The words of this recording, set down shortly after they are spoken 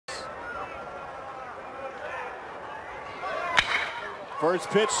First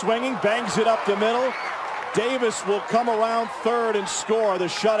pitch swinging, bangs it up the middle. Davis will come around third and score. The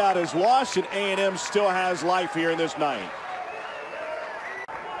shutout is lost, and A&M still has life here in this ninth.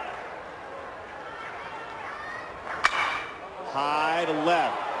 High to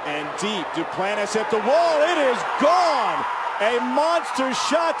left and deep. Duplantis at the wall. It is gone. A monster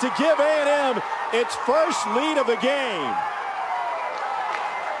shot to give A&M its first lead of the game.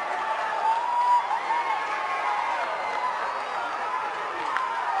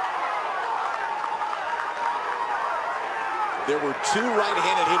 There were two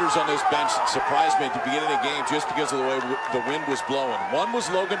right-handed hitters on this bench that surprised me at the beginning of the game just because of the way the wind was blowing. One was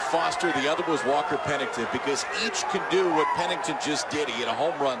Logan Foster, the other was Walker Pennington, because each can do what Pennington just did. He hit a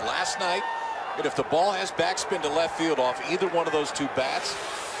home run last night, and if the ball has backspin to left field off either one of those two bats,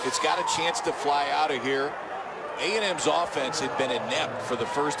 it's got a chance to fly out of here. A&M's offense had been inept for the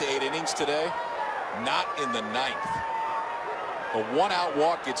first 8 innings today, not in the ninth. A one-out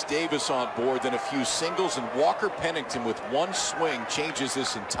walk gets Davis on board, then a few singles, and Walker Pennington with one swing changes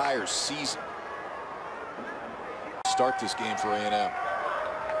this entire season. Start this game for A&M.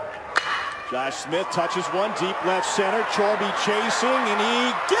 Josh Smith touches one deep left center. Chorby chasing, and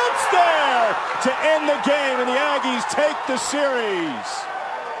he gets there to end the game, and the Aggies take the series.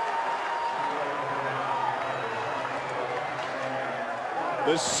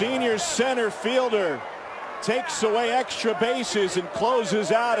 The senior center fielder takes away extra bases and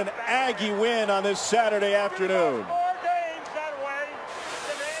closes out an Aggie win on this Saturday afternoon.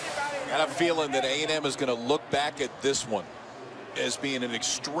 Got a feeling that A&M is going to look back at this one as being an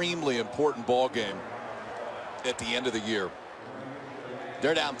extremely important ball game at the end of the year.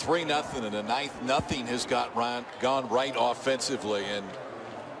 They're down 3-0 in the ninth. Nothing has gone right offensively, and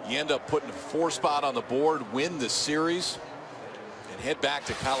you end up putting a 4 spot on the board, win the series, and head back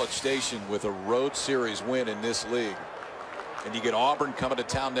to College Station with a road series win in this league. And you get Auburn coming to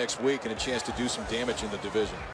town next week and a chance to do some damage in the division.